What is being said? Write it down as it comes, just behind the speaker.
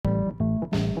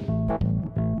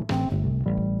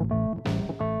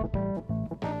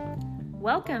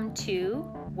Welcome to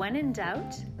When in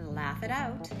Doubt. Laugh it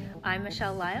out. I'm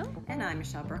Michelle Lyle. And I'm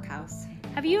Michelle Brookhouse.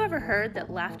 Have you ever heard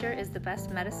that laughter is the best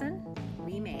medicine?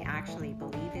 We may actually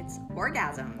believe it's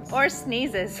orgasms. Or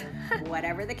sneezes.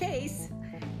 Whatever the case.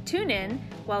 Tune in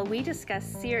while we discuss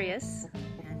serious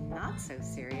and not so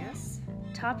serious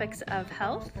topics of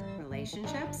health,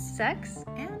 relationships, sex,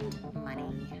 and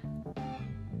money.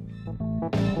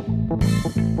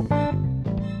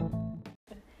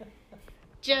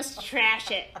 Just trash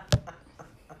it.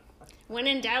 When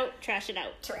in doubt, trash it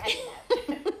out. Trash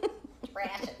it out.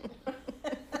 Trash it.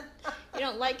 You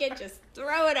don't like it, just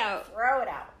throw it out. Throw it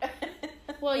out.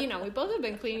 Well, you know, we both have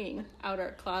been cleaning out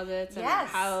our closets and our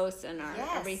house and our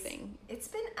everything. It's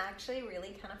been actually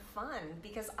really kind of fun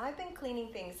because I've been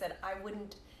cleaning things that I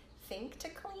wouldn't think to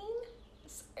clean.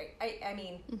 I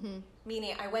mean,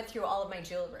 meaning I went through all of my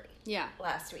jewelry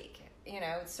last week. You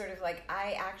know, it's sort of like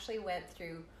I actually went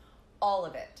through all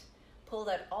of it. Pulled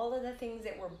out all of the things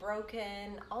that were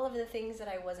broken, all of the things that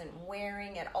I wasn't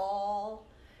wearing at all,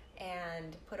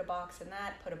 and put a box in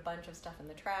that, put a bunch of stuff in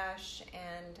the trash,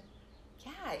 and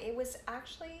yeah, it was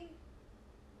actually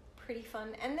pretty fun.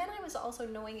 And then I was also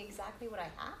knowing exactly what I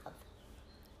have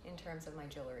in terms of my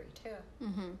jewelry, too.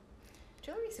 Mm-hmm.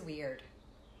 Jewelry's weird.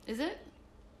 Is it?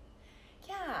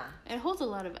 Yeah. It holds a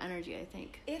lot of energy, I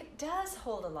think. It does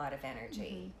hold a lot of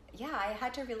energy. Mm-hmm. Yeah, I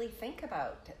had to really think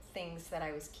about things that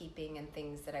I was keeping and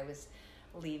things that I was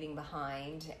leaving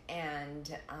behind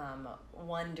and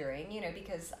wondering, you know,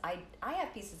 because I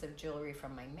have pieces of jewelry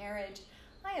from my marriage.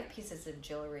 I have pieces of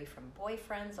jewelry from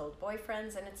boyfriends, old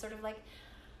boyfriends, and it's sort of like,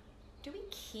 do we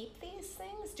keep these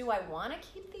things? Do I want to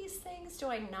keep these things? Do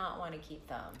I not want to keep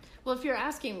them? Well, if you're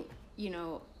asking, you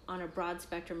know, on a broad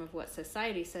spectrum of what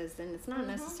society says, then it's not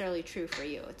necessarily true for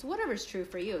you. It's whatever's true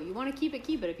for you. You want to keep it,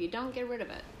 keep it. If you don't, get rid of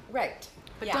it. Right.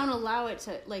 But don't allow it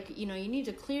to, like, you know, you need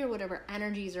to clear whatever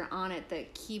energies are on it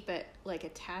that keep it, like,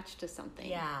 attached to something.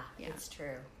 Yeah. It's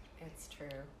true. It's true.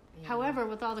 Yeah. However,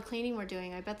 with all the cleaning we're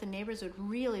doing, I bet the neighbors would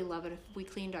really love it if we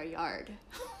cleaned our yard.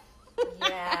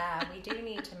 Yeah, we do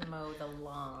need to mow the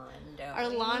lawn, don't we? Our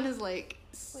lawn is like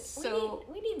so...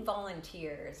 We need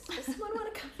volunteers. Does someone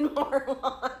want to come and mow our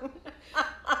lawn?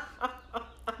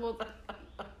 Well,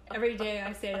 every day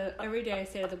I say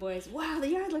to the boys, "Wow, the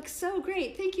yard looks so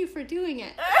great. Thank you for doing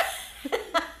it."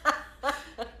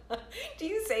 Do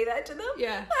you say that to them?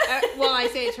 Yeah. Well, I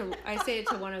say it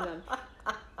to one of them.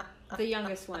 The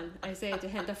youngest one. I say it to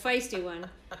him, the feisty one.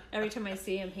 Every time I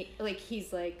see him,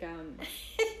 he's like,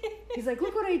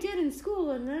 look what I did in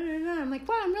school, and I'm like,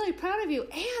 wow, I'm really proud of you.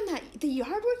 And the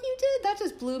yard work you did, that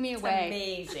just blew me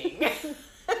away. It's amazing.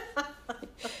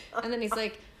 And then he's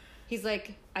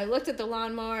like, I looked at the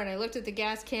lawnmower and I looked at the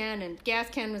gas can, and gas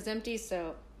can was empty,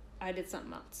 so I did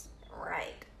something else.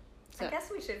 Right. So, I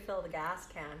guess we should fill the gas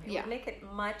can. It would make it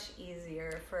much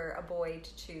easier for a boy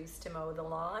to choose to mow the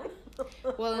lawn.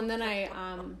 Well, and then I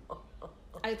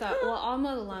thought, well, I'll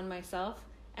mow the lawn myself,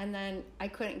 and then I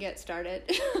couldn't get started.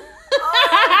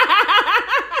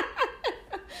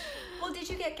 Well, did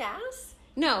you get gas?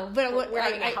 No, but we're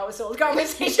having a household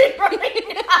conversation right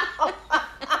now.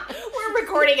 We're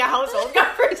recording a household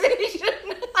conversation.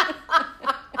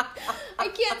 I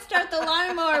can't start the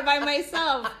lawnmower by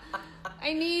myself.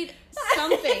 I need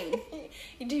something.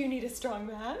 Do you need a strong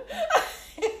man?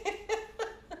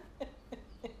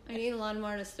 I need a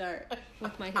lawnmower to start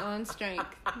with my own strength,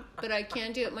 but I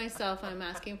can't do it myself. I'm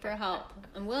asking for help.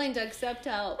 I'm willing to accept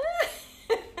help.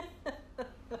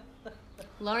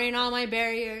 Lowering all my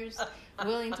barriers,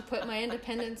 willing to put my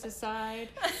independence aside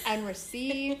and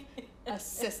receive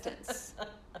assistance.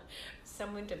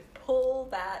 Someone to pull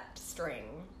that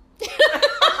string.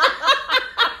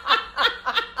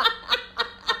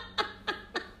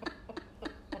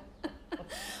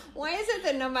 Why is it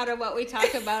that no matter what we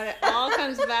talk about, it all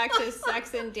comes back to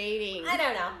sex and dating? I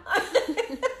don't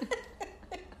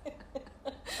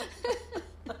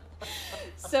know.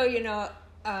 So, you know,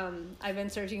 I've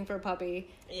been searching for a puppy.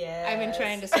 Yes. I've been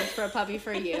trying to search for a puppy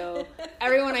for you.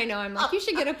 Everyone I know, I'm like, you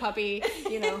should get a puppy,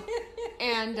 you know.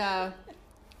 And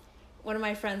one of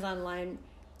my friends online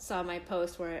saw my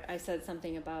post where I said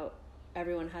something about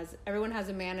everyone has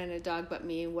a man and a dog but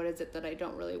me. What is it that I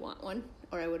don't really want one?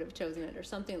 Or I would have chosen it, or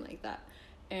something like that.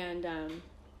 And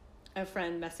a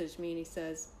friend messaged me and he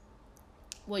says,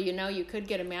 well, you know, you could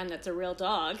get a man that's a real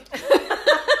dog.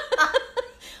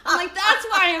 I'm like, that's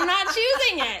why I'm not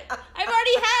choosing it. I've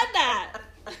already had that.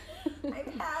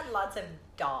 I've had lots of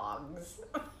dogs.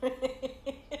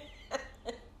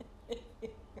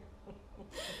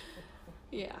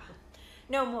 Yeah.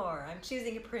 No more. I'm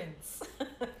choosing a prince.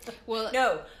 Well,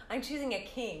 no, I'm choosing a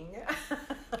king.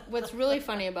 what's really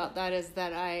funny about that is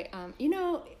that I,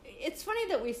 it's funny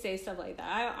that we say stuff like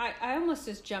that. I almost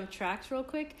just jump tracks real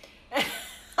quick.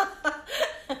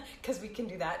 Because we can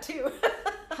do that too.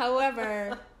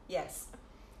 However, yes.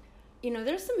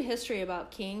 There's some history about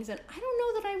kings, and I don't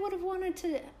know that I would have wanted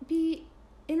to be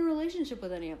in a relationship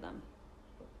with any of them.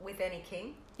 With any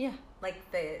king? Yeah. Like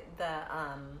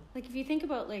like if you think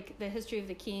about like the history of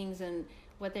the kings and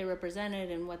what they represented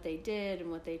and what they did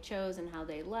and what they chose and how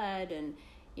they led, and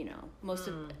most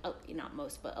of not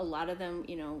most, but a lot of them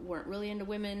weren't really into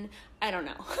women. I don't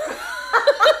know.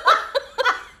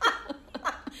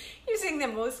 You're saying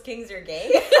that most kings are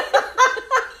gay?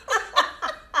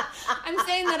 I'm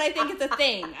saying that I think it's a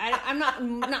thing. I'm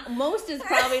not most is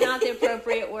probably not the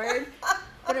appropriate word,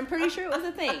 but I'm pretty sure it was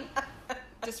a thing.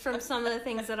 Just from some of the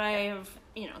things that I have,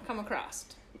 come across.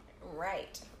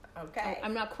 Right. Okay.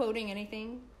 I'm not quoting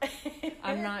anything.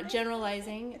 I'm not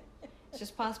generalizing. It's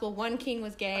just possible one king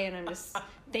was gay, and I'm just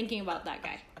thinking about that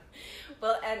guy.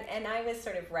 Well, and I was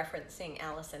sort of referencing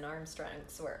Alison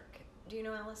Armstrong's work. Do you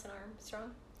know Alison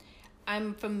Armstrong?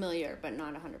 I'm familiar, but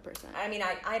not 100%. I mean,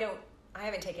 I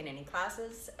haven't taken any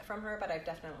classes from her, but I've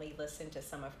definitely listened to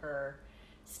some of her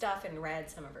stuff and read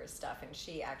some of her stuff, and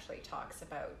she actually talks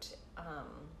about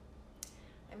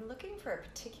I'm looking for a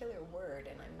particular word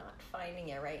and I'm not finding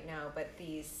it right now, but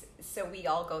so we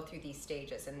all go through these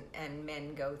stages, and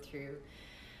men go through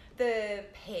the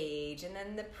page, and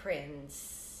then the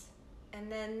prince, and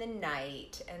then the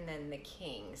knight, and then the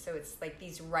king. So it's like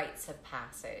these rites of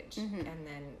passage. Mm-hmm. And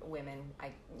then women,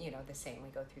 the same, we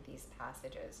go through these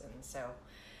passages. And so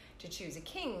to choose a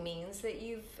king means that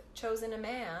you've chosen a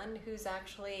man who's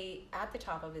actually at the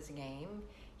top of his game.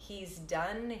 He's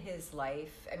done his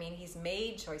life. I mean, he's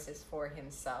made choices for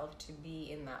himself to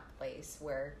be in that place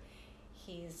where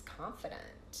he's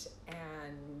confident.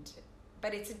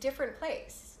 But it's a different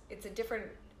place. It's a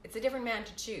different man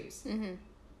to choose. Mm-hmm.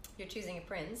 You're choosing a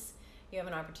prince. You have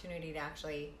an opportunity to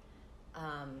actually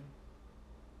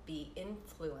be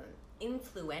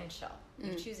influential.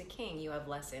 You choose a king, you have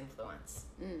less influence.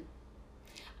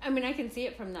 I mean, I can see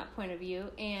it from that point of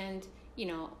view, and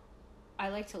I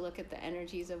like to look at the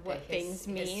energies of what things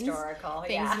mean. Historical,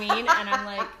 things mean, and I'm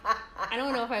like, I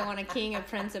don't know if I want a king, a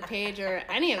prince, a page, or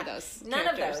any of those. None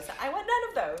characters. of those. I want none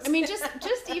of those. I mean,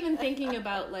 just even thinking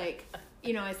about I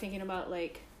was thinking about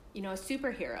a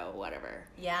superhero or whatever.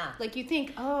 Yeah. Like you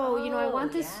think, I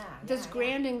want this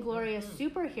grand and glorious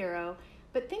superhero,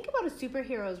 but think about a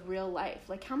superhero's real life.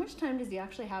 Like, how much time does he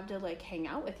actually have to hang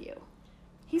out with you?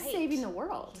 He's saving the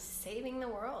world. He's saving the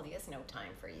world. He has no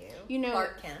time for you.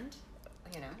 Clark Kent.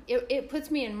 It puts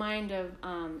me in mind of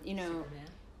Superman.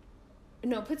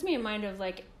 No, it puts me in mind of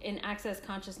in access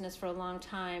consciousness for a long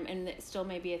time, and it still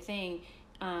may be a thing.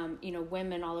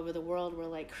 Women all over the world were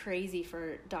crazy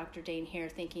for Dr. Dane Hare,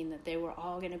 thinking that they were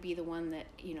all going to be the one that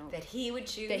that he would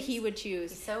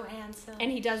choose. He's so handsome,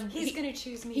 and he's going to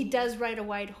choose me. He does ride a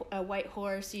white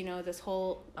horse. This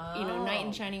whole knight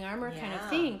in shining armor kind of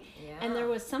thing. Yeah. And there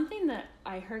was something that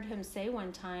I heard him say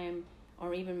one time,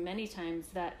 or even many times,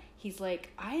 that he's like,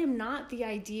 I am not the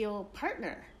ideal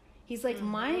partner. He's like,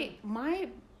 my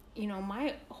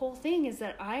whole thing is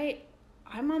that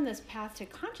I'm on this path to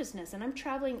consciousness, and I'm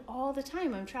traveling all the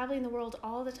time. I'm traveling the world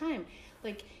all the time.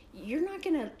 You're not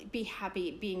going to be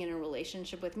happy being in a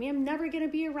relationship with me. I'm never going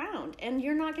to be around, and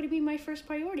you're not going to be my first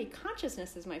priority.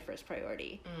 Consciousness is my first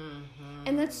priority. Mm-hmm.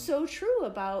 And that's so true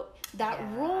about that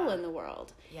role in the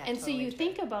world. Yeah, and totally so you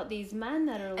think about these men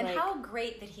that are and how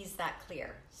great that he's that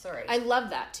clear. Sorry. I love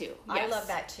that too. Yes. I love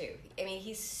that too. I mean,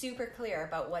 he's super clear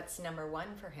about what's number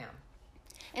one for him.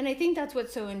 And I think that's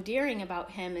what's so endearing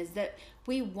about him, is that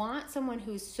we want someone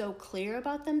who's so clear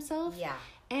about themselves. Yeah.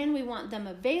 And we want them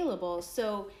available.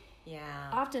 So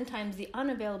oftentimes the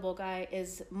unavailable guy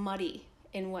is muddy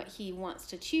in what he wants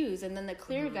to choose. And then the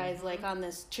clear guy's on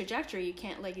this trajectory. You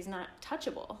can't, he's not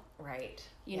touchable. Right.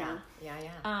 You know?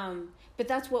 Yeah. But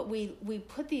that's what we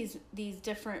put these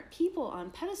different people on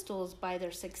pedestals by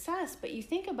their success. But you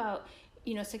think about,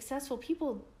 successful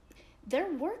people, their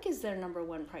work is their number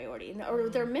one priority, or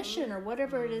their mission, or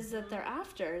whatever it is that they're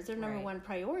after is their number one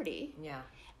priority. Yeah.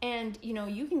 And,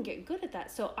 you can get good at that.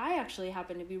 So I actually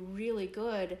happen to be really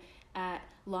good at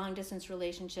long distance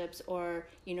relationships, or,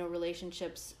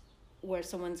 relationships where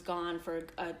someone's gone for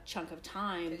a chunk of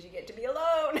time. Because you get to be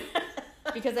alone.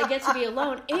 Because I get to be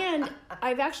alone. And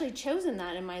I've actually chosen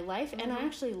that in my life, and I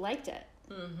actually liked it.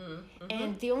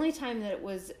 And the only time that it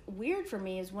was weird for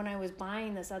me is when I was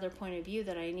buying this other point of view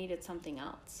that I needed something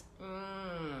else.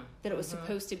 That it was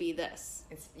supposed to be this.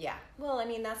 Yeah. Well, I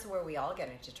mean, that's where we all get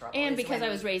into trouble. And because I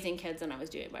was raising kids and I was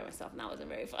doing it by myself, and that wasn't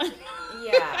very fun.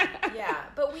 Yeah.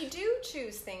 But we do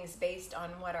choose things based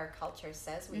on what our culture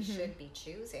says we should be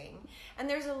choosing. And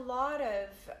there's a lot of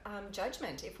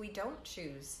judgment if we don't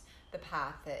choose the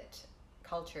path that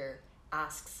culture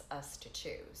asks us to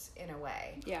choose, in a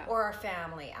way. Yeah. Or our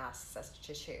family asks us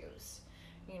to choose,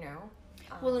 you know?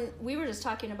 Well, and we were just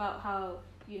talking about how,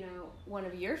 you know, one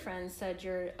of your friends said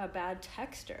you're a bad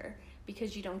texter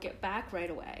because you don't get back right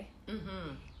away.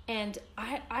 And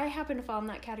I happen to fall in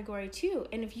that category too.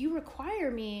 And if you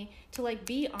require me to like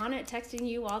be on it, texting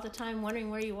you all the time, wondering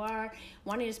where you are,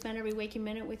 wanting to spend every waking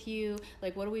minute with you,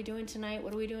 like, what are we doing tonight?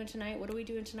 What are we doing tonight? What are we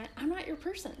doing tonight? I'm not your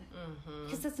person.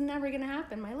 Because that's never going to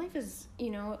happen. My life is, you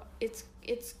know, it's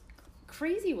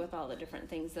crazy with all the different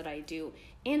things that I do.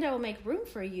 And I will make room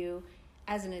for you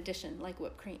as an addition, like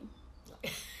whipped cream.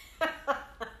 I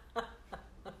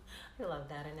love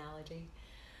that analogy.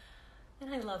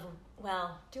 And I love,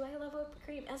 well, do I love whipped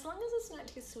cream? As long as it's not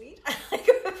too sweet, I like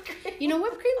whipped cream. You know,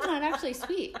 whipped cream's not actually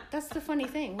sweet. That's the funny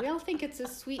thing. We all think it's a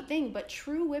sweet thing, but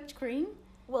true whipped cream...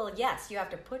 Well, yes, you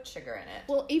have to put sugar in it.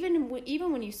 Well, even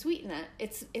when you sweeten it,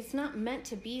 it's not meant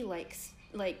to be like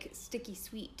sticky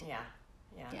sweet.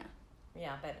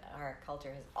 Yeah, but our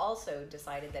culture has also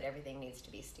decided that everything needs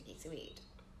to be sticky sweet.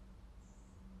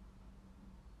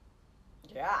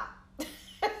 Yeah.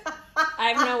 I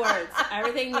have no words.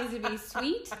 Everything needs to be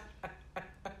sweet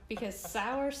because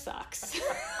sour sucks.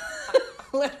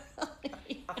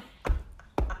 Literally.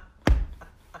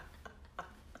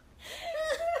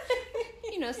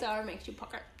 You know, sour makes you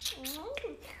pucker.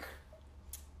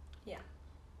 Yeah.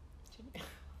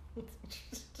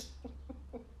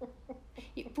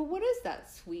 But what is that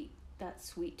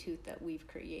sweet tooth that we've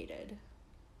created?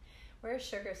 We're a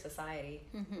sugar society.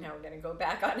 Now we're going to go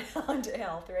back onto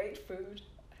health, right? Food,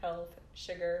 health,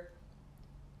 sugar.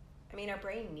 I mean, our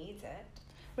brain needs it.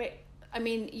 Right. I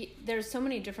mean, there's so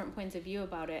many different points of view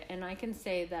about it. And I can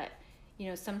say that, you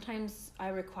know, sometimes I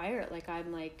require it. Like,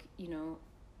 I'm like, you know,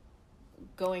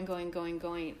 going.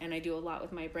 And I do a lot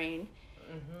with my brain.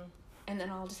 And then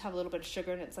I'll just have a little bit of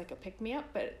sugar and it's like a pick-me-up.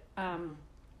 But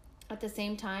at the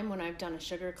same time, when I've done a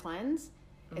sugar cleanse,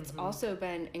 it's also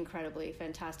been incredibly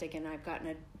fantastic, and I've gotten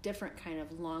a different kind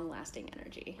of long-lasting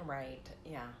energy. Right.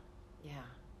 Yeah.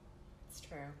 It's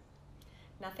true.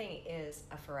 Nothing is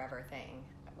a forever thing.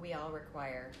 We all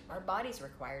our bodies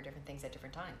require different things at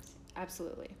different times.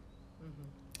 Absolutely.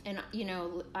 And, you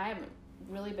know, I haven't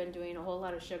really been doing a whole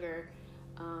lot of sugar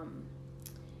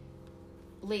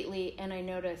lately, and I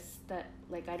noticed that,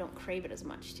 like, I don't crave it as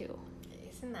much, too.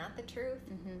 Isn't that the truth?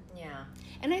 Yeah.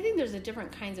 And I think there's a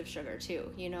different kinds of sugar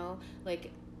too, you know, like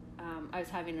I was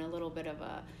having a little bit of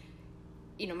a,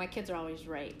 you know, my kids are always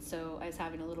right, so I was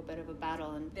having a little bit of a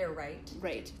battle. And they're right.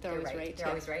 They're always right. They're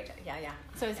always right. Yeah.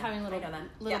 So I was having a little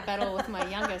battle with my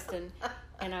youngest,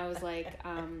 and I was like,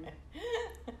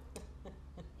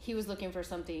 he was looking for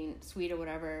something sweet or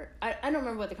whatever. I don't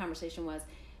remember what the conversation was.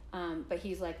 But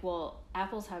he's like, well,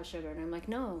 apples have sugar. And I'm like,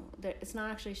 no, it's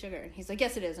not actually sugar. And he's like,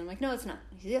 yes, it is. And I'm like, no, it's not.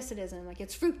 He's like, yes, it is. And I'm like,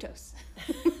 it's fructose.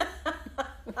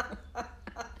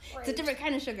 It's a different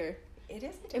kind of sugar. It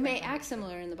is. It may act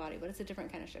similar in the body, but it's a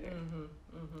different kind of sugar.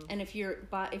 And if you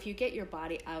get your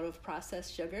body out of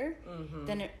processed sugar,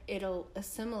 then it'll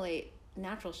assimilate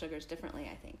natural sugars differently,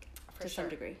 I think, to some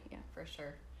degree. Yeah, for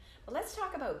sure. Well, let's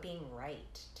talk about being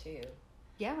right, too.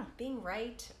 Yeah. Being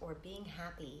right or being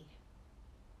happy.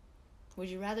 Would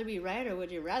you rather be right or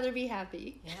would you rather be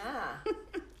happy? Yeah.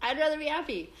 I'd rather be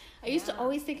happy. I used to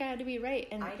always think I had to be right.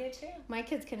 And I did too. My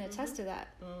kids can attest to that.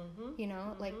 You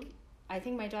know, like, I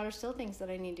think my daughter still thinks that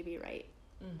I need to be right.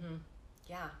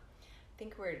 Yeah. I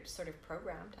think we're sort of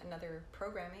programmed, another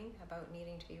programming about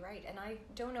needing to be right. And I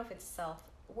don't know if it's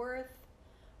self-worth,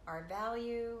 our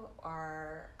value,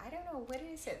 or I don't know, what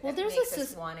is it that makes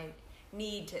us want to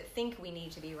need to think we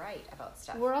need to be right about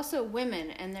stuff. We're also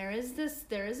women, and there is this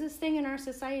thing in our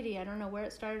society, I don't know where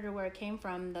it started or where it came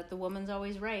from, that the woman's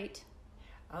always right.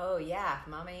 Oh yeah,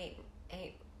 Mama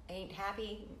ain't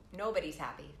happy, nobody's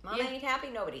happy. Mama ain't happy,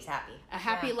 nobody's happy. A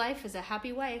happy life is a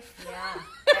happy wife. Yeah,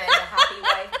 and a happy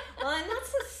wife. Well, and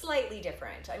that's slightly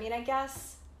different. I mean, I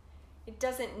guess it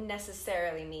doesn't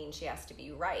necessarily mean she has to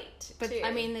be right. But, too.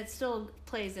 I mean, it still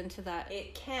plays into that.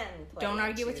 It can play Don't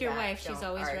argue with your that. wife. She's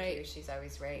always right. She's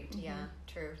always right. Yeah,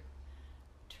 true.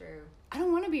 I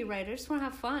don't want to be right. I just want to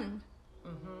have fun. I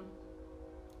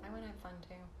want to have fun,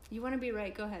 too. You want to be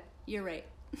right? Go ahead. You're right.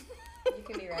 You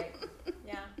can be right.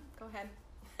 Yeah, go ahead.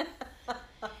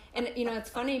 And, it's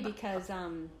funny because,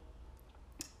 I've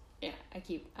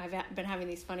been having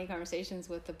these funny conversations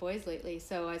with the boys lately.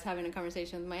 So I was having a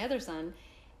conversation with my other son,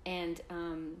 and,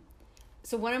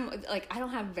 so one of I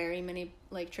don't have very many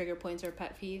trigger points or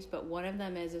pet peeves, but one of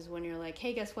them is when you're like,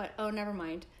 hey, guess what? Oh, never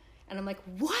mind. And I'm like,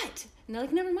 what? And they're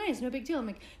like, never mind, it's no big deal. I'm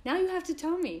like, now you have to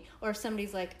tell me. Or if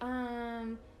somebody's like,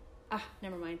 never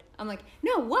mind. I'm like,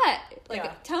 no, what?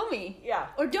 Tell me. Yeah.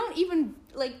 Or don't even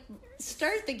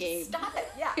start the game. Stop it.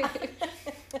 Yeah.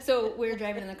 So we were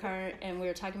driving in the car and we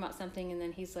were talking about something, and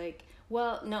then he's like,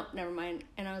 well, no, never mind.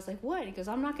 And I was like, what? He goes,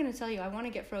 I'm not going to tell you. I want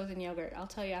to get frozen yogurt. I'll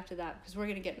tell you after that because we're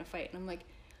going to get in a fight. And I'm like,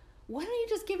 why don't you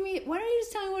just tell me what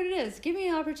it is? Give me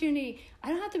an opportunity. I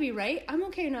don't have to be right. I'm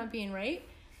okay not being right.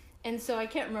 And so I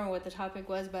can't remember what the topic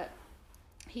was, but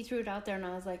he threw it out there and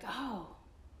I was like, oh,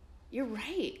 you're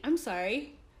right. I'm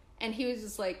sorry. And he was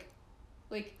just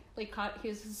he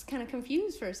was just kind of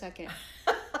confused for a second.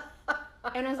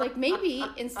 And I was like, maybe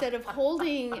instead of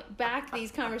holding back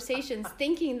these conversations,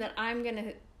 thinking that I'm going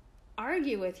to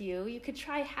argue with you, you could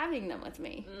try having them with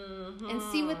me and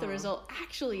see what the result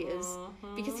actually is.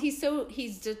 Because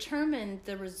he's determined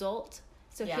the result,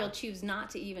 so he'll choose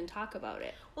not to even talk about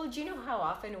it. Well, do you know how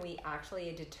often we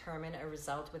actually determine a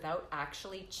result without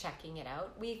actually checking it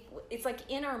out? It's like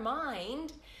in our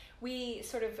mind, we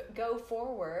sort of go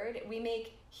forward, we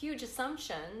make huge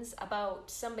assumptions about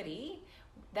somebody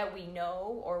that we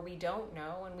know or we don't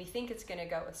know, and we think it's going to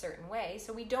go a certain way,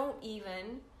 so we don't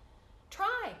even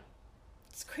try.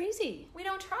 It's crazy. We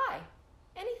don't try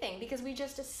anything because we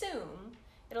just assume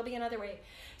it'll be another way.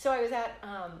 So I was at,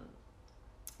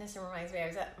 this reminds me, I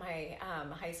was at my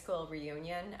high school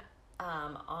reunion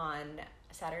on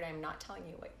Saturday. I'm not telling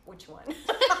you which one.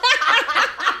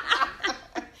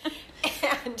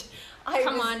 And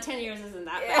Come on, 10 years isn't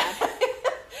that bad.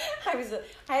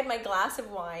 I had my glass of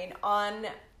wine on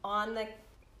the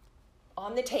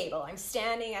table. I'm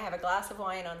standing, I have a glass of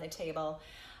wine on the table.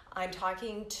 I'm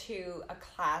talking to a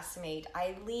classmate.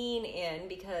 I lean in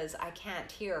because I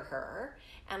can't hear her,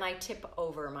 and I tip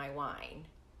over my wine.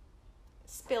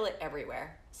 Spill it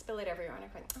everywhere. And I'm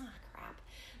going, oh, crap.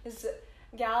 This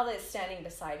gal that's standing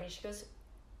beside me, she goes,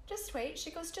 just wait.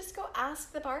 She goes, just go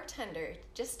ask the bartender.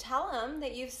 Just tell him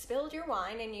that you've spilled your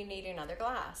wine and you need another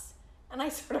glass. And I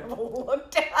sort of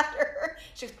looked at her.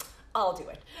 She goes, I'll do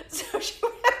it. So she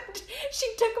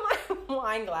took my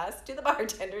wine glass to the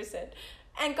bartender, said,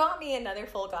 and got me another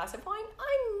full glass of wine.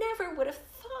 I never would have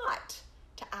thought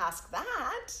to ask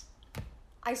that.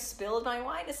 I spilled my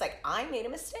wine. It's like, I made a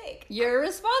mistake. You're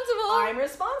responsible. I'm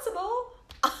responsible.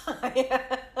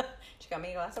 She got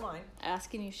me a glass of wine.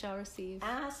 Ask and you shall receive.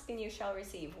 Ask and you shall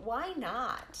receive. Why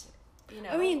not?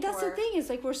 I mean, that's the thing. It's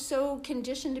like we're so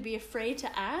conditioned to be afraid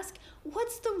to ask.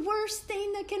 What's the worst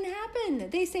thing that can happen?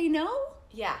 They say no?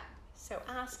 Yeah. So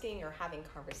asking or having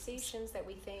conversations that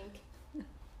we think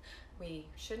we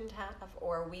shouldn't have,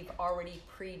 or we've already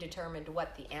predetermined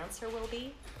what the answer will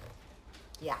be.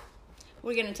 Yeah.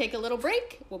 We're going to take a little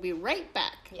break. We'll be right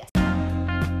back. Yes.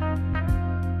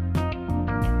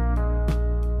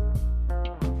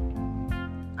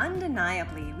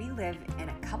 Undeniably, we live in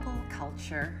a couple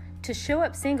culture. To show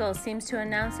up single seems to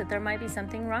announce that there might be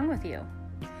something wrong with you.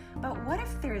 But what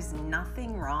if there's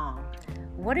nothing wrong?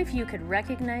 What if you could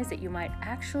recognize that you might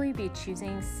actually be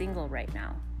choosing single right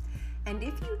now? And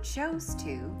if you chose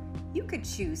to, you could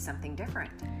choose something different.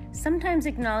 Sometimes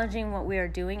acknowledging what we are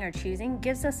doing or choosing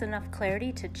gives us enough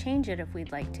clarity to change it if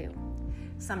we'd like to.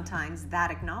 Sometimes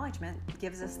that acknowledgement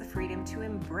gives us the freedom to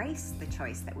embrace the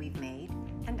choice that we've made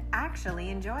and actually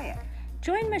enjoy it.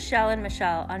 Join Michelle and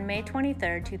Michelle on May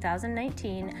 23rd,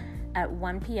 2019 at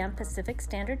 1 p.m. Pacific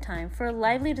Standard Time for a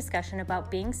lively discussion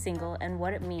about being single and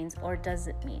what it means or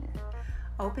doesn't mean.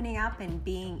 Opening up and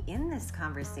being in this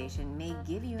conversation may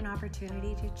give you an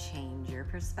opportunity to change your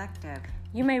perspective.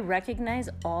 You may recognize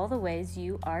all the ways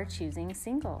you are choosing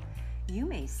single. You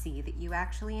may see that you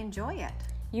actually enjoy it.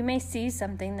 You may see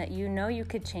something that you know you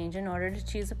could change in order to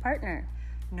choose a partner.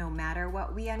 No matter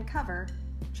what we uncover,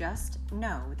 just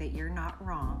know that you're not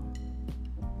wrong.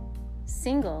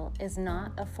 Single is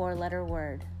not a 4-letter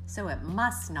word, so it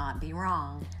must not be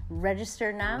wrong.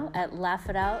 Register now at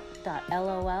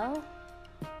laughitout.lol.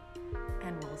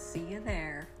 And we'll see you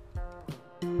there.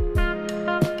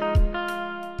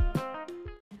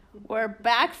 We're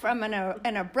back from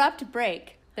an abrupt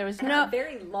break. There was a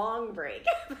very long break.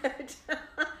 That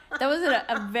was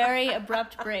a very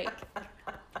abrupt break.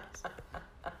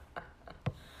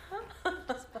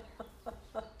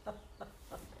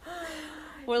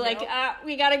 We're like,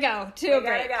 we gotta go to a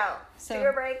break. So took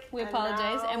a break. We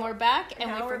apologize, and we're back,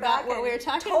 and we forgot what we were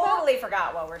talking about. Totally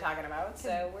forgot what we're talking about.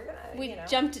 So we're gonna. We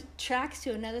jumped tracks to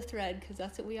another thread because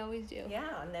that's what we always do.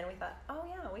 Yeah, and then we thought, oh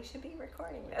yeah, we should be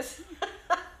recording this.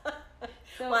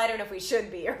 Well, I don't know if we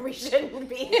should be or we shouldn't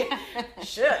be. Yeah.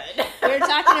 Should. We're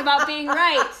talking about being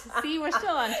right. See, we're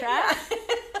still on track.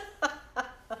 Yeah.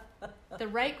 The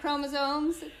right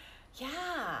chromosomes.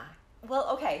 Yeah. Well,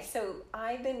 okay, so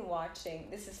I've been watching,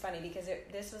 this is funny because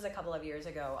this was a couple of years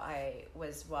ago, I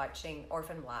was watching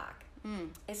Orphan Black.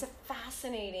 It's a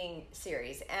fascinating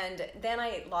series, and then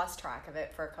I lost track of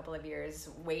it for a couple of years,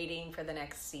 waiting for the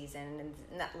next season, and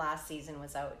that last season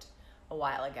was out a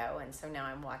while ago, and so now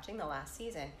I'm watching the last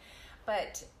season.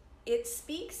 But it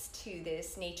speaks to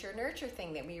this nature-nurture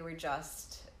thing that we were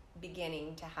just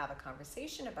beginning to have a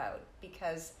conversation about,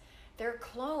 because they're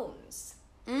clones.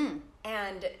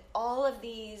 And all of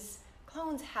these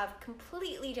clones have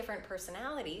completely different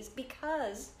personalities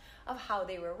because of how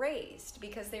they were raised,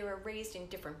 because they were raised in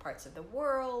different parts of the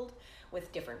world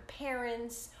with different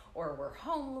parents, or were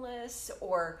homeless,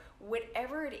 or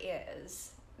whatever it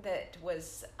is that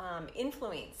was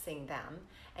influencing them,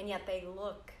 and yet they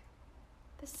look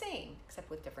the same except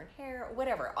with different hair,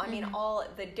 whatever. I mean, all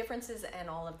the differences and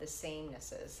all of the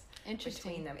samenesses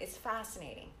between them. It's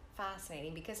fascinating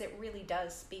because it really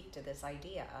does speak to this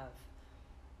idea of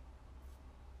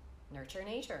nurture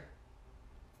nature.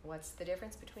 What's the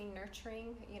difference between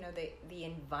nurturing, the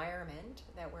environment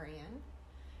that we're in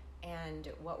and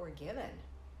what we're given?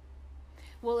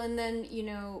 Well, and then,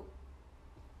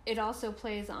 it also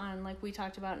plays on, like we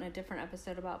talked about in a different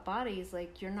episode about bodies,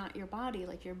 like you're not your body,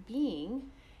 like your being.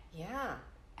 Yeah.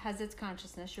 Has its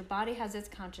consciousness. Your body has its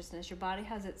consciousness. Your body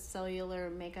has its cellular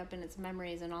makeup and its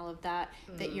memories and all of that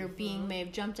that your being may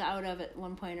have jumped out of at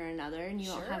one point or another, and you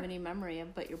don't have any memory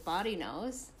of, but your body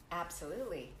knows.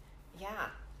 Absolutely. Yeah.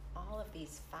 All of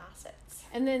these facets.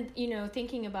 And then,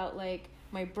 thinking about like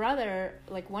my brother,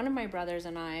 like one of my brothers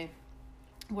and I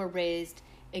were raised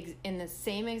in the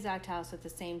same exact house with the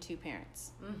same two parents.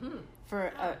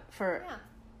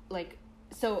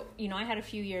 So, I had a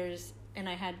few years and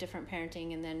I had different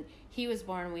parenting, and then he was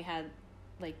born, we had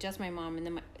like just my mom, and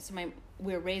then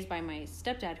we were raised by my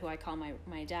stepdad, who I call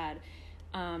my dad,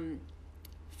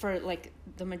 for like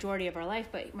the majority of our life.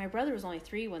 But my brother was only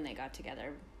 3 when they got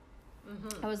together.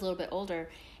 I was a little bit older,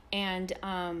 and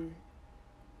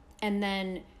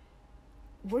then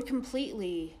we're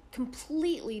completely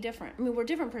different. I mean, we're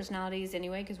different personalities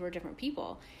anyway because we're different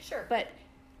people. Sure. But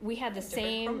we had the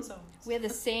same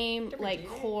like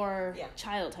core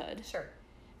childhood. Sure.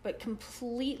 But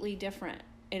completely different.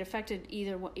 It affected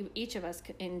each of us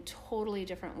in totally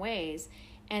different ways.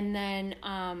 And then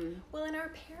well, and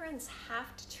our parents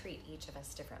have to treat each of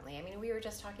us differently. I mean, we were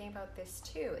just talking about this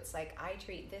too. It's like I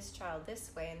treat this child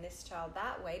this way and this child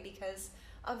that way because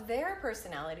of their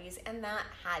personalities, and that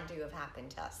had to have happened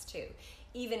to us too.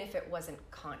 Even if it wasn't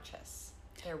conscious,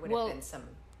 there would have been some.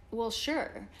 Well,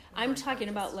 sure. I'm talking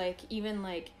about even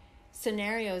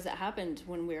scenarios that happened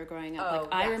when we were growing up.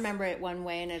 I remember it one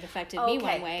way and it affected me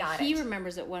one way. He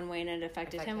remembers it one way and it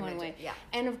affected him one way. Yeah.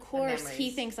 And of course, he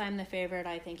thinks I'm the favorite.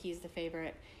 I think he's the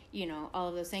favorite. All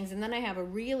of those things. And then I have a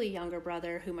really younger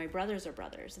brother who my brothers are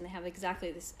brothers, and they have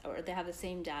exactly this, or they have the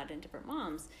same dad and different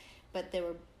moms, but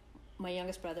my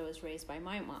youngest brother was raised by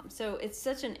my mom. So it's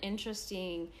such an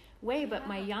interesting way, but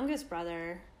my youngest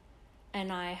brother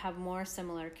and I have more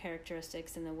similar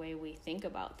characteristics in the way we think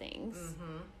about things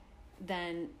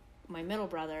than my middle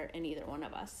brother and either one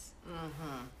of us.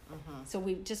 So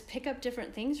we just pick up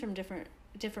different things from different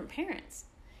parents,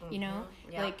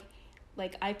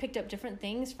 like I picked up different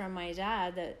things from my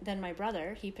dad than my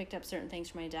brother. He picked up certain things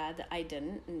from my dad that I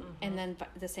didn't, and then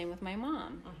the same with my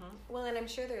mom. Well, and I'm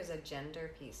sure there's a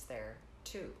gender piece there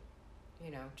too,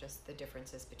 just the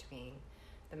differences between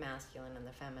the masculine and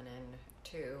the feminine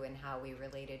too, and how we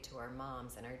related to our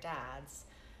moms and our dads,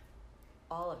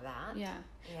 all of that. Yeah.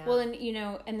 Well, and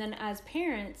and then as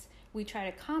parents, we try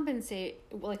to compensate.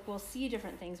 Like we'll see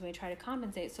different things and we try to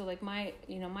compensate. So like my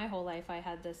whole life I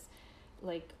had this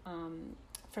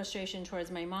frustration towards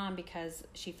my mom because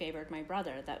she favored my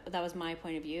brother. That was my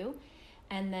point of view.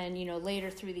 And then, later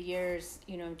through the years,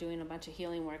 doing a bunch of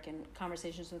healing work and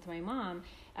conversations with my mom,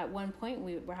 at one point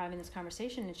we were having this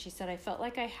conversation and she said, I felt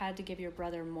like I had to give your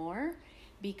brother more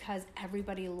because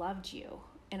everybody loved you.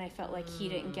 And I felt like he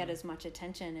didn't get as much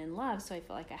attention and love, so I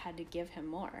felt like I had to give him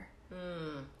more.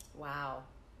 Wow.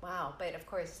 But of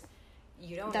course,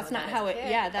 you don't that's know not that how as a it,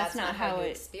 kid. yeah, that's not how you it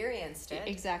experienced it.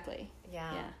 Exactly.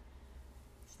 Yeah.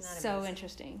 So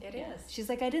interesting. It is. She's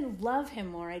like, I didn't love him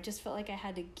more. I just felt like I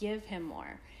had to give him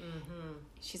more. Mm-hmm.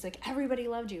 She's like, everybody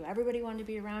loved you. Everybody wanted to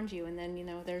be around you. And then,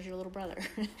 there's your little brother,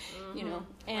 mm-hmm.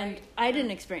 And right. I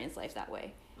didn't experience life that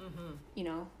way,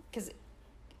 mm-hmm. Because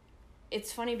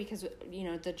it's funny because,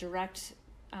 the direct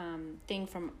thing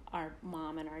from our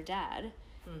mom and our dad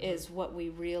mm-hmm. is what we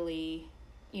really...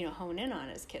 hone in on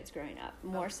as kids growing up,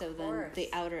 more so than the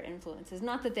outer influences.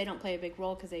 Not that they don't play a big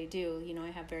role, because they do. I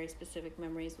have very specific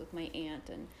memories with my aunt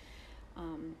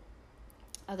and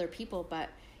other people, but,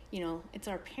 it's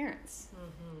our parents.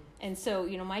 Mm-hmm. And so,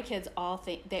 my kids all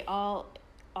think, they all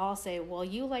say, well,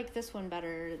 you like this one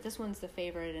better, this one's the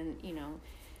favorite, and,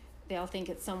 they all think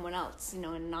it's someone else,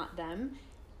 and not them.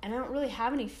 And I don't really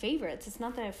have any favorites. It's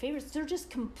not that I have favorites. They're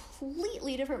just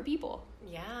completely different people.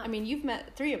 Yeah. I mean, you've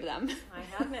met 3 of them. I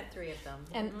have met 3 of them.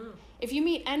 And if you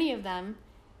meet any of them,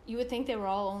 you would think they were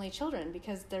all only children,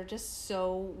 because they're just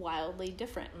so wildly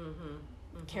different. Mm-hmm.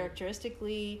 Mm-hmm.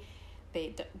 Characteristically,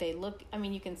 they look, I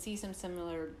mean, you can see some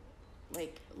similar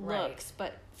looks,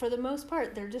 but for the most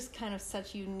part, they're just kind of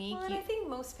such unique and I think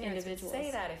most parents would individuals.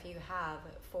 Say that if you have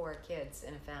 4 kids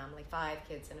in a family, 5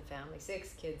 kids in a family,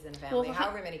 6 kids in a family,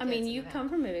 however many kids. I mean, you come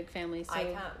from a big family, so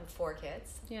I come 4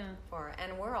 kids. Yeah. 4,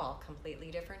 and we're all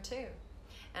completely different too.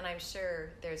 And I'm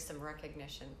sure there's some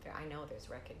recognition. I know there's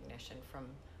recognition from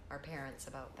our parents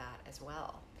about that as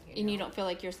well. You don't feel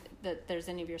like that there's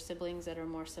any of your siblings that are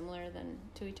more similar than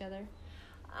to each other?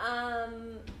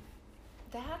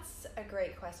 That's a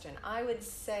great question. I would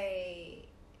say,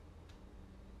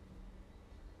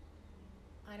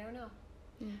 I don't know.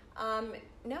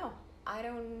 No, I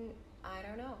don't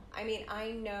know. I mean,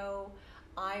 I know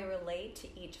I relate to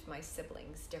each of my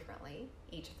siblings differently,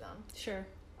 each of them. Sure.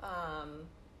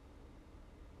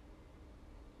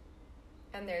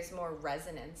 And there's more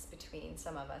resonance between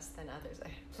some of us than others.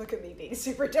 Look at me being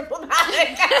super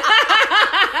diplomatic.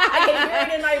 I can hear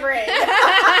it in my brain.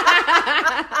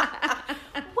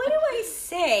 What do I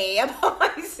say about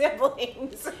my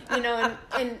siblings?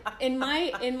 In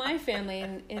my family,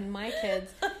 in my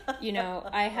kids,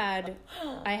 I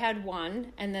had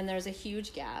one, and then there's a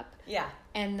huge gap. Yeah.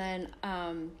 And then,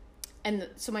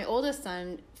 so my oldest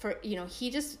son,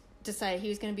 he just decided he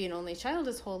was going to be an only child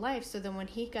his whole life. So then when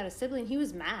he got a sibling, he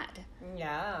was mad.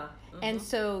 Yeah. Mm-hmm. And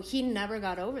so he never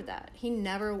got over that. He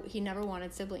never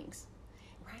wanted siblings.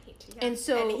 Right. Yeah. And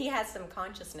he has some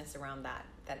consciousness around that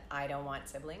I don't want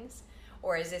siblings.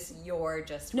 Or is this your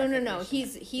just No.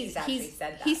 He's actually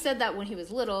said that. He said that when he was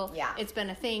little. Yeah. It's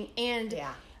been a thing. And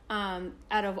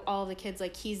out of all the kids,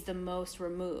 he's the most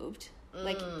removed.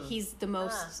 He's the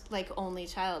most only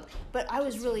child. But I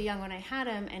was really young when I had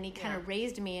him, and he kind of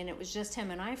raised me, and it was just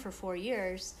him and I for 4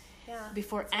 years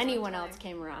before anyone else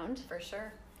came around. For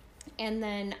sure. And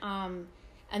then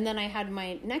I had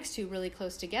my next 2 really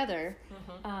close together.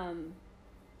 Mm-hmm.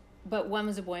 But one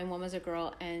was a boy and one was a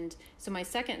girl, and so my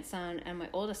second son and my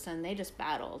oldest son, they just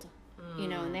battled,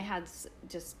 and they had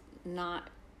just not,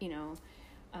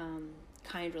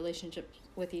 kind relationships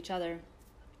with each other.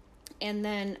 And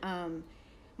then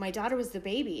my daughter was the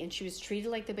baby, and she was treated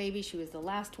like the baby. She was the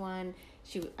last one.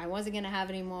 I wasn't going to have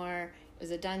any more. It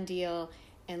was a done deal.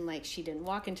 And she didn't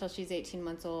walk until she's 18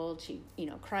 months old. She,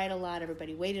 cried a lot.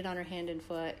 Everybody waited on her hand and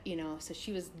foot, so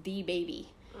she was the baby.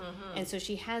 Mm-hmm. And so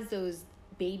she has those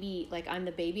baby, I'm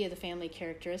the baby of the family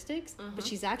characteristics, mm-hmm. but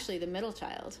she's actually the middle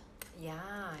child. Yeah.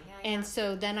 And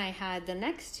so then I had the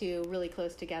next 2 really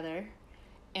close together.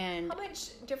 And how much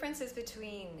difference is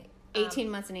between 18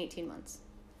 months and 18 months.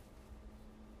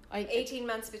 18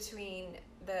 months between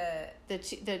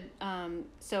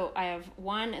so I have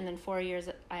 1, and then 4 years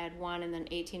I had 1, and then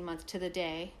 18 months to the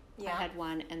day I had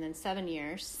 1, and then 7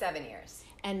 years. 7 years.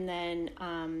 And then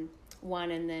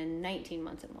 1, and then 19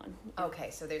 months and 1. Okay,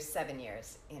 so there's 7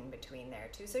 years in between there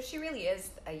too. So she really is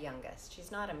a youngest.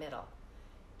 She's not a middle.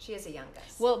 She is a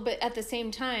youngest. Well, but at the same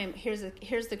time, here's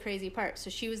the crazy part. So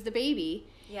she was the baby.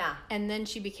 Yeah. And then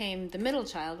she became the middle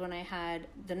child when I had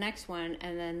the next one,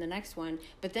 and then the next one.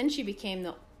 But then she became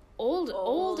the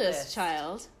oldest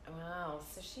child. Wow.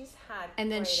 So she's had.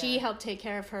 And then she helped take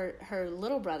care of her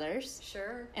little brothers.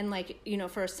 Sure. And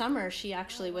for a summer, she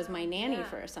actually was my nanny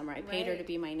for a summer. I paid her to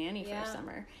be my nanny for a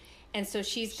summer. And so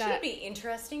she'd be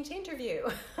interesting to interview.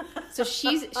 So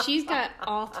she's got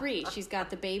all 3. She's got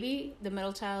the baby, the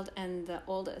middle child, and the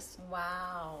oldest.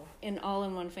 Wow. All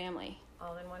in one family.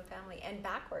 All in one family. And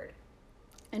backward.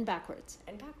 And backwards.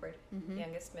 Mm-hmm.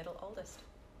 Youngest, middle, oldest.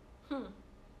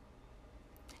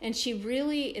 And she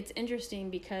really, it's interesting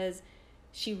because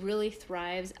she really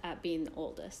thrives at being the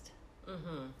oldest.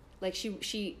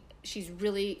 Mm-hmm. She's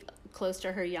really close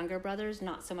to her younger brothers,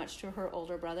 not so much to her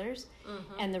older brothers.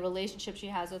 Mm-hmm. And the relationship she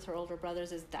has with her older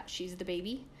brothers is that she's the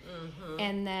baby. Mm-hmm.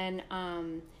 And then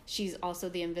she's also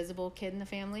the invisible kid in the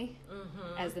family,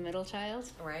 mm-hmm. as the middle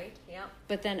child. Right, yeah.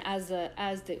 But then as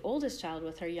the oldest child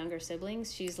with her younger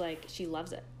siblings, she's like, she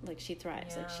loves it. Like, she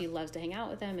thrives. Yeah. Like, she loves to hang out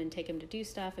with them and take them to do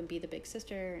stuff and be the big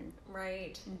sister. And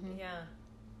right, mm-hmm. yeah.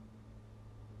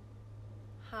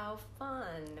 How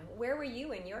fun. Where were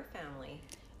you in your family?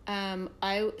 I'm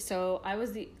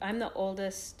the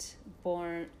oldest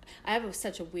born. I have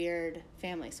such a weird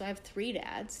family. So I have 3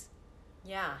 dads.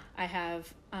 Yeah. I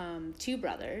have 2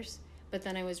 brothers, but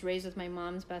then I was raised with my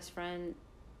mom's best friend's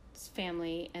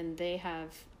family, and they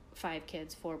have 5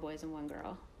 kids, 4 boys and 1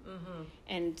 girl. Mm-hmm.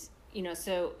 And,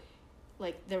 so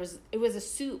like it was a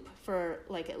soup for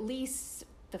like at least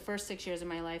the first 6 years of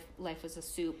my life was a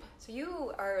soup. So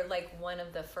you are like one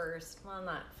of the first, well,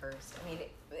 not first.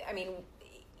 I mean,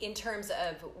 in terms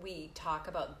of, we talk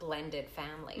about blended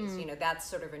families, that's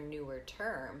sort of a newer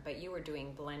term, but you were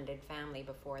doing blended family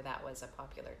before that was a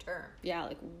popular term. Yeah,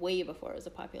 like way before it was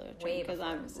a popular term, because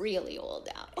I'm really old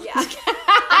now. Yeah.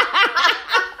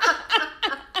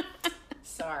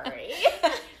 Sorry.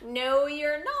 No,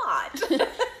 you're not.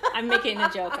 I'm making a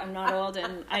joke. I'm not old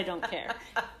and I don't care.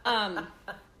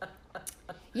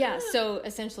 Yeah, so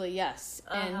essentially, yes.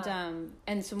 Uh-huh.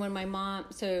 And so when my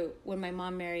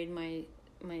mom married my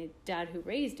dad who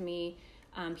raised me,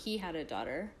 he had a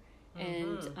daughter,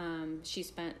 mm-hmm. and she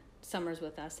spent summers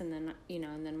with us, and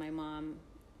then my mom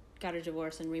got a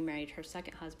divorce and remarried her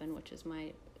second husband, which is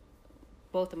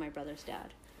both of my brother's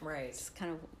dad. Right. It's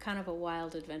kind of a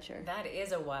wild adventure. That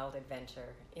is a wild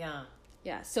adventure. Yeah.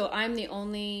 Yeah. So I'm the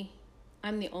only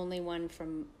one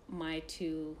from my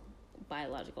 2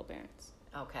 biological parents.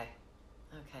 Okay.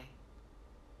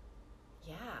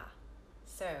 Yeah.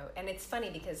 So, and it's funny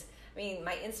because,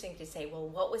 my instinct is to say, well,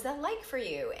 what was that like for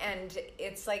you? And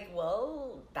it's like,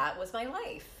 well, that was my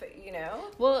life,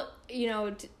 Well,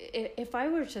 if I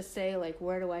were to say, like,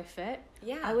 where do I fit?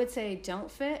 Yeah. I would say don't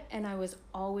fit, and I was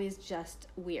always just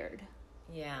weird.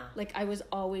 Yeah. Like, I was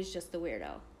always just the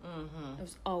weirdo. Mm-hmm. I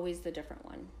was always the different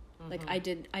one. Mm-hmm. Like,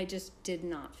 I just did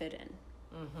not fit in.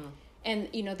 Mm-hmm. And,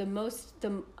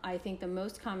 I think the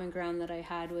most common ground that I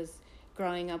had was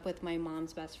growing up with my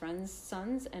mom's best friend's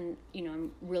sons, and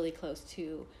I'm really close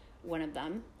to one of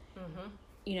them, mm-hmm.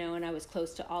 And I was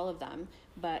close to all of them,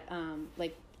 but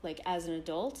like as an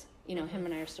adult, mm-hmm. him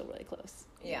and I are still really close.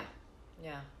 Yeah.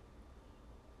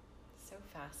 So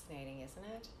fascinating, isn't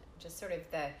it? Just sort of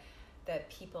the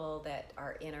people that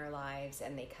are in our lives,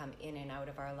 and they come in and out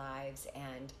of our lives,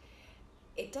 and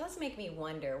it does make me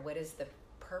wonder, what is the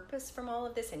purpose from all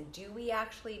of this, and do we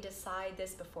actually decide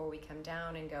this before we come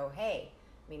down and go, hey,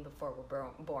 before we're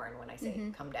born, when I say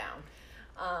mm-hmm. come down,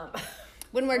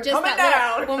 when we're just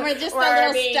that little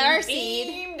star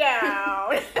seed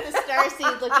down. The star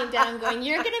seed looking down going,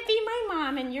 you're gonna be my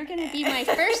mom, and you're gonna be my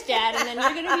first dad, and then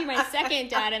you're gonna be my second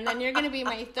dad, and then you're gonna be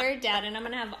my third dad, and I'm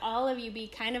gonna have all of you be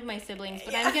kind of my siblings,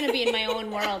 but I'm gonna be in my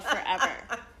own world forever.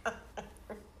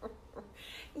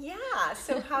 Yeah,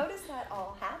 so how does that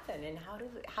all happen, and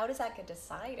how does that get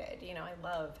decided? I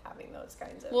love having those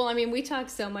kinds of... Well, we talk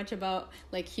so much about,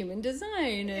 like, human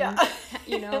design and,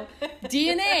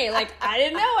 DNA. Like, I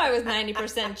didn't know I was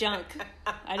 90% junk.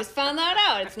 I just found that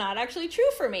out. It's not actually true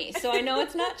for me, so I know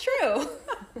it's not true.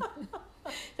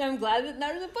 So I'm glad that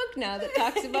there's a book now that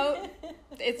talks about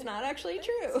it's not actually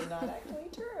true. It's not actually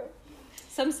true.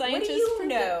 Some scientists... What do you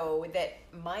know that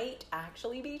might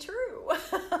actually be true?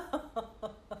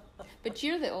 But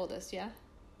you're the oldest, yeah?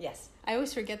 Yes. I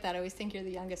always forget that. I always think you're the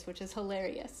youngest, which is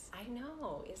hilarious. I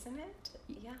know, isn't it?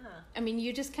 Yeah.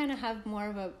 You just kind of have more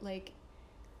of a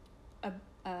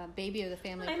baby of the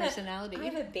family personality. I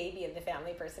have a baby of the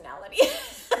family personality.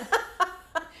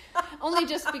 Only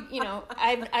just,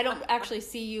 I don't actually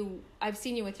see you. I've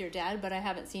seen you with your dad, but I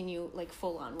haven't seen you like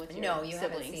full on with your siblings.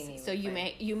 Haven't seen me. So you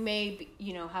may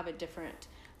have a different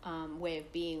way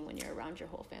of being when you're around your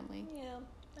whole family. Yeah,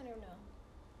 I don't know.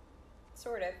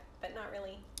 Sort of, but not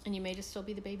really. And you may just still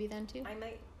be the baby then too? I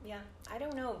might, yeah. I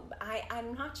don't know.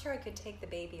 I'm not sure I could take the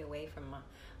baby away from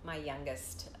my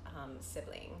youngest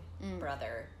sibling,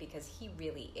 brother, because he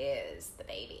really is the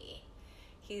baby.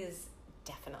 He's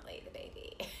definitely the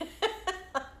baby.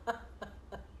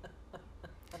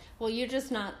 Well, you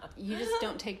just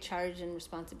don't take charge and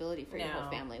responsibility for your whole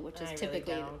family, which is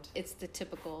typically, really it's the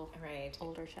typical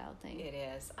older child thing. It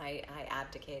is. I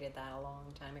abdicated that a long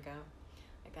time ago.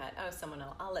 I got,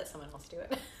 I'll let someone else do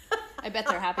it. I bet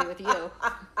they're happy with you.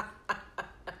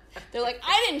 They're like,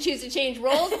 I didn't choose to change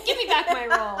roles. Give me back my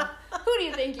role. Who do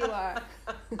you think you are?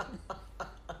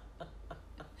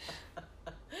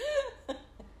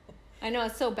 I know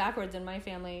it's so backwards in my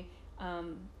family.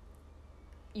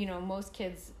 You know, most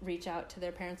kids reach out to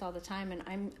their parents all the time,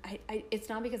 and it's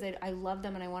not because I love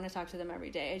them and I want to talk to them every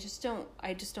day. I just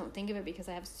don't think of it because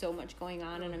I have so much going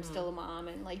on, and I'm still a mom,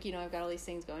 and like, you know, I've got all these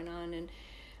things going on,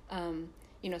 and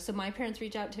you know, so my parents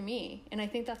reach out to me, and I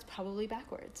think that's probably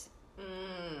backwards.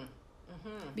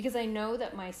 Because I know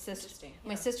that my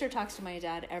sister talks to my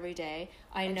dad every day.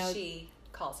 She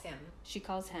calls him. She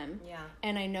calls him. Yeah.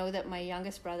 And I know that my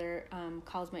youngest brother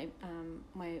calls my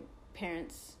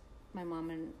parents, my mom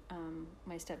and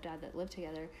my stepdad that live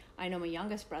together. I know my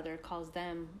youngest brother calls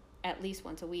them at least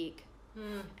once a week.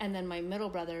 And then my middle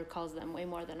brother calls them way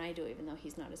more than I do, even though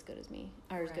he's not as good as me,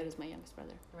 or as good as my youngest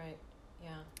brother. Right.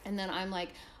 Yeah. And then I'm like,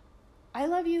 I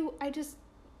love you.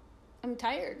 I'm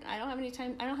tired. I don't have any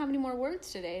time. I don't have any more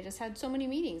words today. I just had so many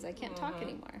meetings. I can't talk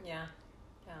anymore. Yeah.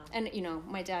 Yeah. And, you know,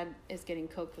 my dad is getting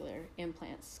cochlear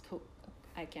implants.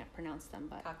 I can't pronounce them,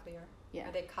 but... Cochlear? Yeah.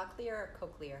 Are they cochlear or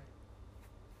cochlear?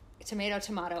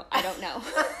 Tomato. I don't know.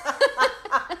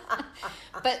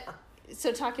 But,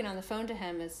 so talking on the phone to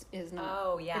him is not...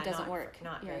 Oh, yeah. It doesn't work.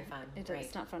 Not very fun.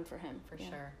 It's not fun for him. For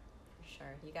sure.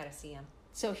 You got to see him.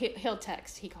 So he'll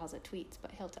text. He calls it tweets,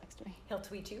 but he'll text me. He'll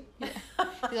tweet you? Yeah.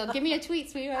 He's like, give me a tweet,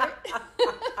 sweetheart.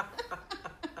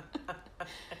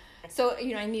 So,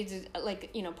 you know, I need to, like,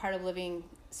 you know, part of living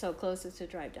so close is to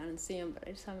drive down and see him, but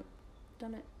I just haven't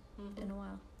done it in a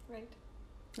while. Right.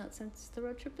 Not since the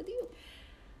road trip with you.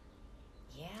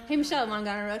 Yeah. Hey, Michelle, want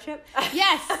to go on a road trip?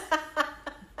 Yes!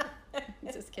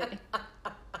 Just kidding.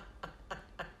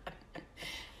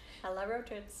 I love road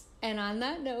trips. And on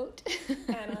that note...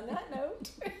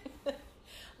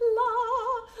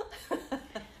 La!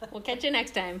 We'll catch you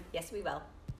next time. Yes, we will.